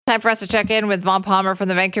Time for us to check in with Vaughn Palmer from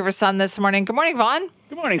the Vancouver Sun this morning. Good morning, Vaughn.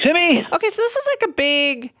 Good morning, Simi. Okay, so this is like a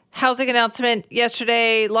big housing announcement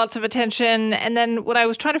yesterday, lots of attention. And then when I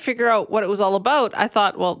was trying to figure out what it was all about, I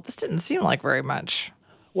thought, well, this didn't seem like very much.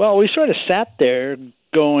 Well, we sort of sat there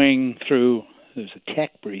going through, there was a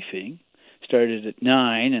tech briefing, started at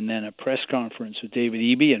 9, and then a press conference with David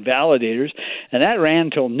Eby and validators, and that ran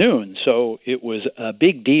till noon. So it was a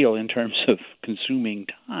big deal in terms of consuming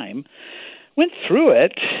time. Went through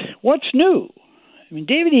it. What's new? I mean,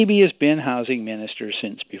 David Eby has been housing minister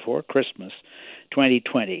since before Christmas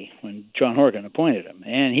 2020 when John Horgan appointed him.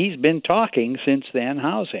 And he's been talking since then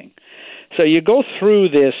housing. So you go through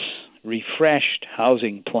this refreshed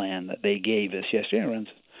housing plan that they gave us yesterday. It runs,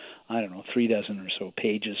 3 dozen or so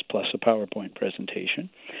pages plus a PowerPoint presentation.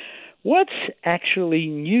 What's actually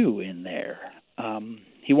new in there?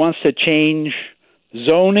 He wants to change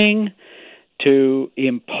zoning to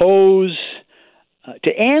impose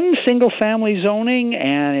to end single-family zoning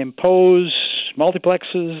and impose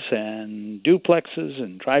multiplexes and duplexes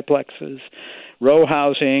and triplexes, row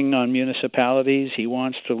housing on municipalities. He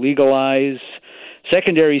wants to legalize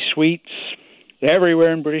secondary suites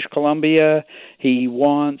everywhere in British Columbia. He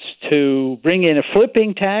wants to bring in a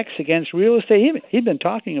flipping tax against real estate. He'd been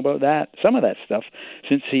talking about some of that stuff,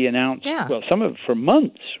 since he announced, some of it for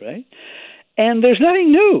months, right? And there's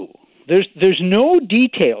nothing new. There's no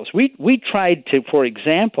details. We tried to, for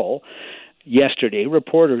example, yesterday,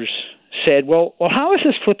 reporters said, well, how is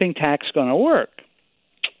this flipping tax going to work?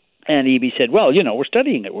 And Eby said, well, we're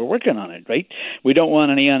studying it. We're working on it, right? We don't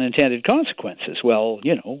want any unintended consequences. Well,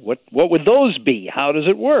 what would those be? How does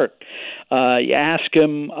it work? You ask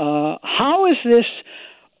him, how is this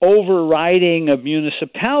overriding of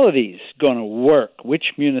municipalities going to work? Which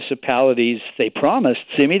municipalities? They promised,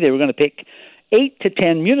 Simi, they were going to pick 8 to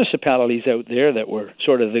 10 municipalities out there that were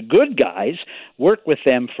sort of the good guys, work with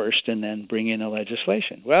them first and then bring in a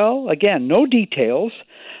legislation. Well, again, no details.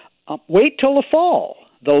 Wait till the fall.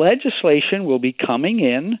 The legislation will be coming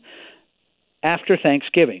in after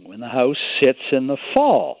Thanksgiving when the House sits in the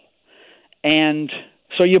fall. And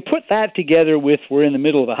so you put that together with we're in the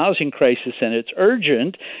middle of a housing crisis and it's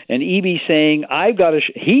urgent, and Eby saying,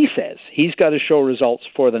 he says he's got to show results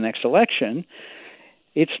for the next election.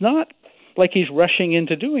 It's not like he's rushing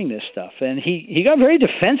into doing this stuff. And he got very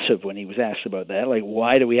defensive when he was asked about that, like,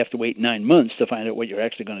 why do we have to wait 9 months to find out what you're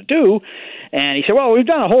actually going to do? And he said, well, we've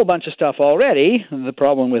done a whole bunch of stuff already. And the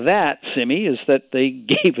problem with that, Simi, is that they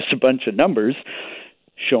gave us a bunch of numbers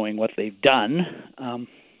showing what they've done.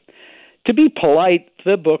 To be polite,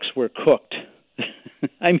 the books were cooked.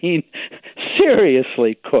 I mean,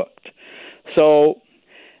 seriously cooked. So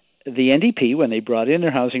the NDP, when they brought in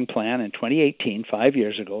their housing plan in 2018, 5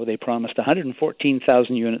 years ago, they promised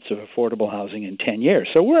 114,000 units of affordable housing in 10 years.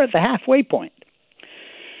 So we're at the halfway point.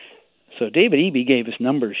 So David Eby gave us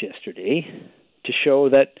numbers yesterday to show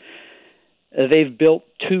that they've built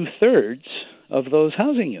 2/3 of those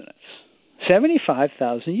housing units,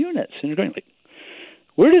 75,000 units. And you're going, like,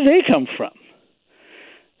 where did they come from?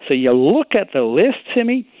 So you look at the list,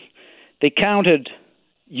 Simi, they counted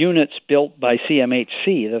units built by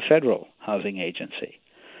CMHC, the federal housing agency.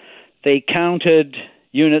 They counted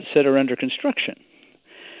units that are under construction.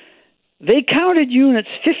 They counted units,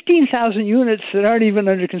 15,000 units that aren't even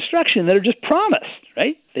under construction, that are just promised,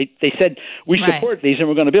 right? They said, we support these and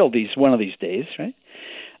we're going to build these one of these days, right?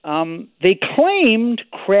 They claimed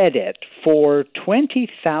credit for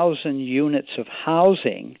 20,000 units of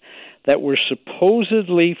housing that were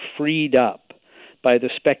supposedly freed up by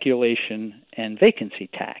the speculation and vacancy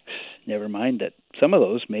tax. Never mind that some of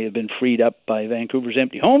those may have been freed up by Vancouver's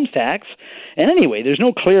empty homes tax. And anyway, there's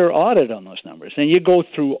no clear audit on those numbers. And you go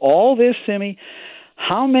through all this, Simi,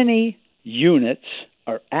 how many units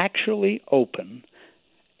are actually open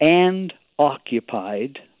and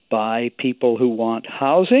occupied by people who want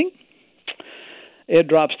housing? It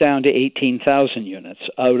drops down to 18,000 units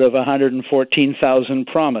out of 114,000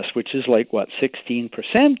 promised, which is like, 16%?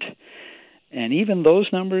 And even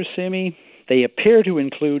those numbers, Simi, they appear to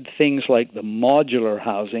include things like the modular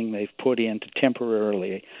housing they've put in to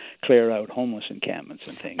temporarily clear out homeless encampments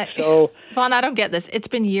and things. So, Vaughn, I don't get this. It's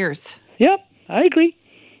been years. Yep, I agree.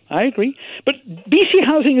 But BC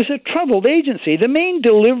Housing is a troubled agency. The main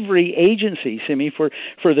delivery agency, Simi, for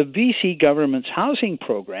the BC government's housing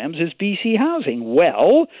programs is BC Housing.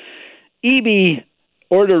 Well, Eby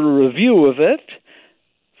ordered a review of it,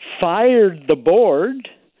 fired the board.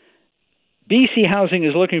 BC Housing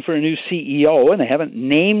is looking for a new CEO, and they haven't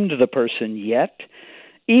named the person yet.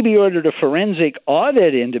 Eby ordered a forensic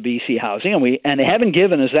audit into BC Housing, and they haven't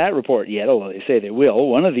given us that report yet, although they say they will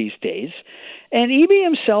one of these days. And Eby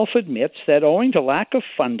himself admits that owing to lack of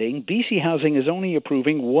funding, BC Housing is only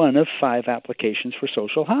approving 1 of 5 applications for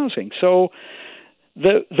social housing. So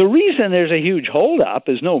the reason there's a huge holdup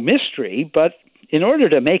is no mystery, but in order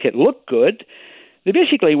to make it look good, they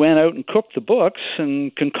basically went out and cooked the books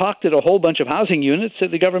and concocted a whole bunch of housing units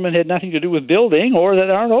that the government had nothing to do with building or that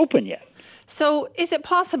aren't open yet. So is it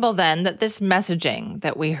possible then that this messaging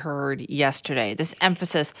that we heard yesterday, this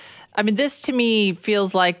emphasis, I mean, this to me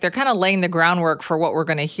feels like they're kind of laying the groundwork for what we're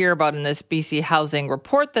going to hear about in this BC housing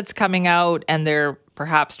report that's coming out, and they're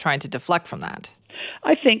perhaps trying to deflect from that?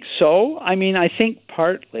 I think so. I mean, I think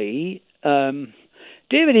partly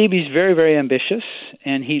David Eby's very, very ambitious,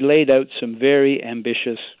 and he laid out some very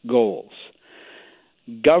ambitious goals.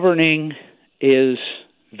 Governing is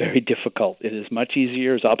very difficult. It is much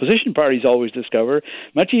easier, as opposition parties always discover,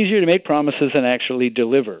 much easier to make promises than actually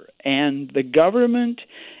deliver. And the government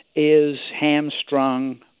is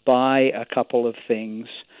hamstrung by a couple of things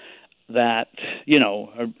that,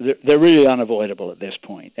 they're really unavoidable at this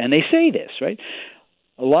point. And they say this, right?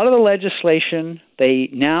 A lot of the legislation, they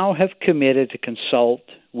now have committed to consult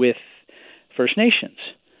with First Nations.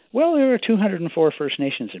 Well, there are 204 First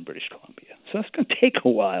Nations in British Columbia, so that's going to take a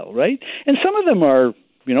while, right? And some of them are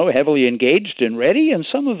heavily engaged and ready, and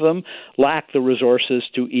some of them lack the resources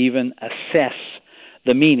to even assess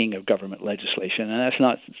the meaning of government legislation. And that's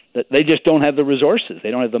not, they just don't have the resources. They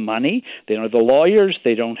don't have the money. They don't have the lawyers.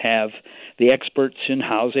 They don't have the experts in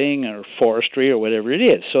housing or forestry or whatever it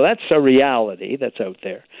is. So that's a reality that's out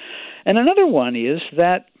there. And another one is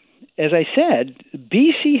that, as I said,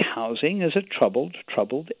 BC Housing is a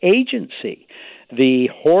troubled agency. The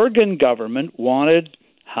Horgan government wanted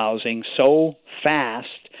housing so fast,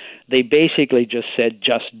 they basically just said,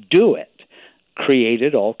 just do it.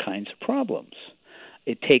 Created all kinds of problems.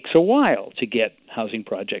 It takes a while to get housing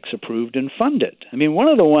projects approved and funded. I mean, one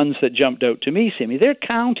of the ones that jumped out to me, Simi, they're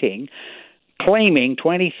claiming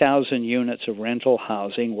 20,000 units of rental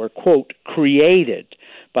housing were, quote, created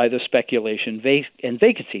by the speculation and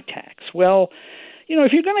vacancy tax. Well,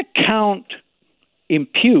 if you're going to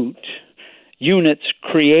impute units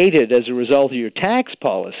created as a result of your tax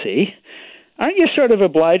policy, aren't you sort of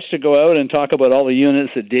obliged to go out and talk about all the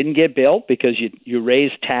units that didn't get built because you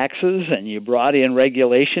raised taxes and you brought in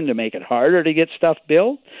regulation to make it harder to get stuff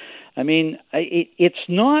built? I mean, it's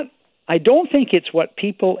not, I don't think it's what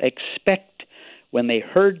people expect when they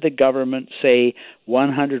heard the government say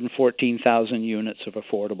 114,000 units of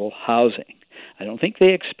affordable housing. I don't think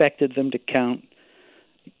they expected them to count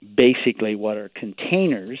basically what are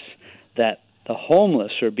containers that the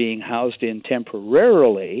homeless are being housed in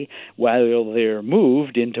temporarily while they're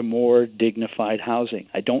moved into more dignified housing.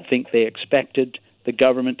 I don't think they expected the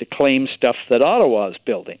government to claim stuff that Ottawa's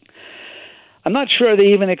building. I'm not sure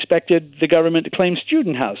they even expected the government to claim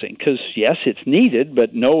student housing because, yes, it's needed,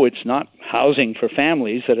 but no, it's not housing for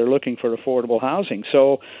families that are looking for affordable housing.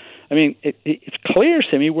 So, I mean, it's clear,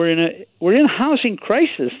 Simi, we're in a housing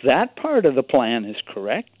crisis. That part of the plan is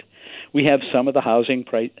correct. We have some of the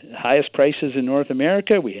highest prices in North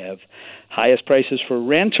America. We have highest prices for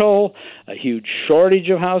rental, a huge shortage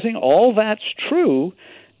of housing. All that's true.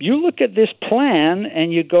 You look at this plan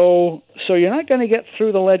and you go, so you're not going to get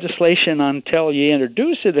through the legislation until you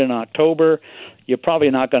introduce it in October. You're probably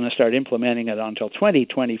not going to start implementing it until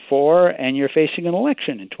 2024, and you're facing an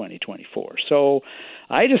election in 2024. So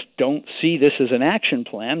I just don't see this as an action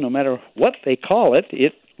plan, no matter what they call it.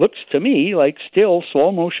 It looks to me like still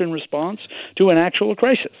slow motion response to an actual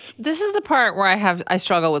crisis. This is the part where I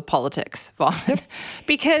struggle with politics, Vaughn,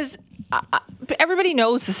 because everybody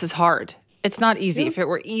knows this is hard. It's not easy. If it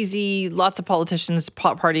were easy, lots of politicians,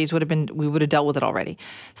 parties we would have dealt with it already.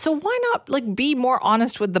 So why not be more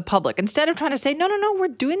honest with the public? Instead of trying to say, no, we're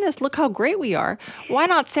doing this. Look how great we are. Why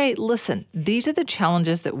not say, listen, these are the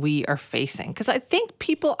challenges that we are facing? Because I think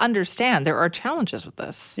people understand there are challenges with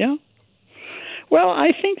this. Yeah. Well, I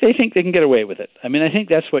think they can get away with it. I mean, I think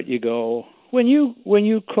that's what you go when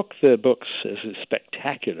you cook the books as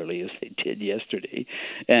spectacularly as they did yesterday,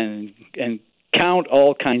 and count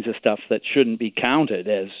all kinds of stuff that shouldn't be counted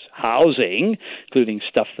as housing, including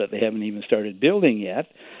stuff that they haven't even started building yet.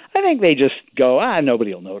 I think they just go,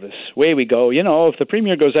 nobody will notice. Away we go. If the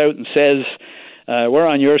Premier goes out and says, we're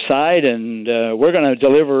on your side and we're going to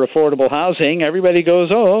deliver affordable housing, everybody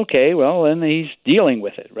goes, oh, okay, well, then he's dealing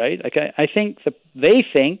with it, right? I think they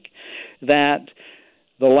think that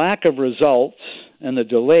the lack of results and the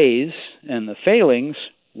delays and the failings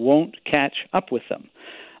won't catch up with them.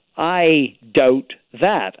 I doubt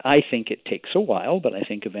that. I think it takes a while, but I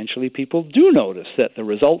think eventually people do notice that the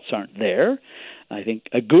results aren't there. I think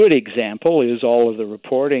a good example is all of the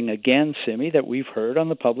reporting, again, Simi, that we've heard on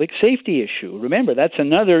the public safety issue. Remember, that's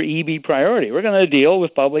another EB priority. We're going to deal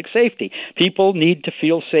with public safety. People need to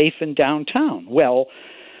feel safe in downtown. Well,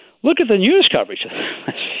 look at the news coverage of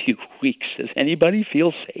the last few weeks. Does anybody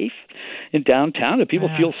feel safe in downtown? Do people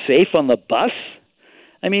feel safe on the bus?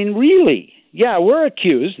 I mean, really? Yeah, we're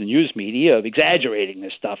accused, the news media, of exaggerating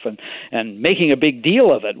this stuff and making a big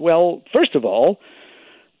deal of it. Well, first of all,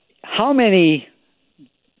 how many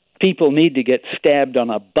people need to get stabbed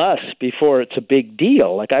on a bus before it's a big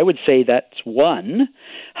deal? Like, I would say that's one.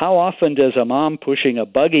 How often does a mom pushing a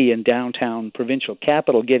buggy in downtown provincial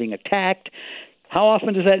capital getting attacked, how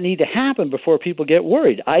often does that need to happen before people get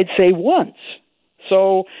worried? I'd say once.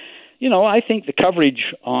 So, I think the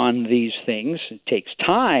coverage on these things, it takes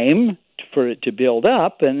time for it to build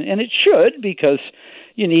up, and it should, because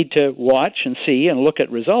you need to watch and see and look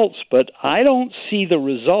at results. But I don't see the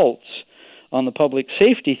results on the public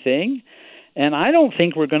safety thing, and I don't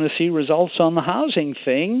think we're going to see results on the housing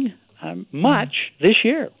thing much this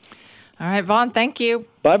year. All right, Vaughn, thank you.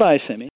 Bye-bye, Simi.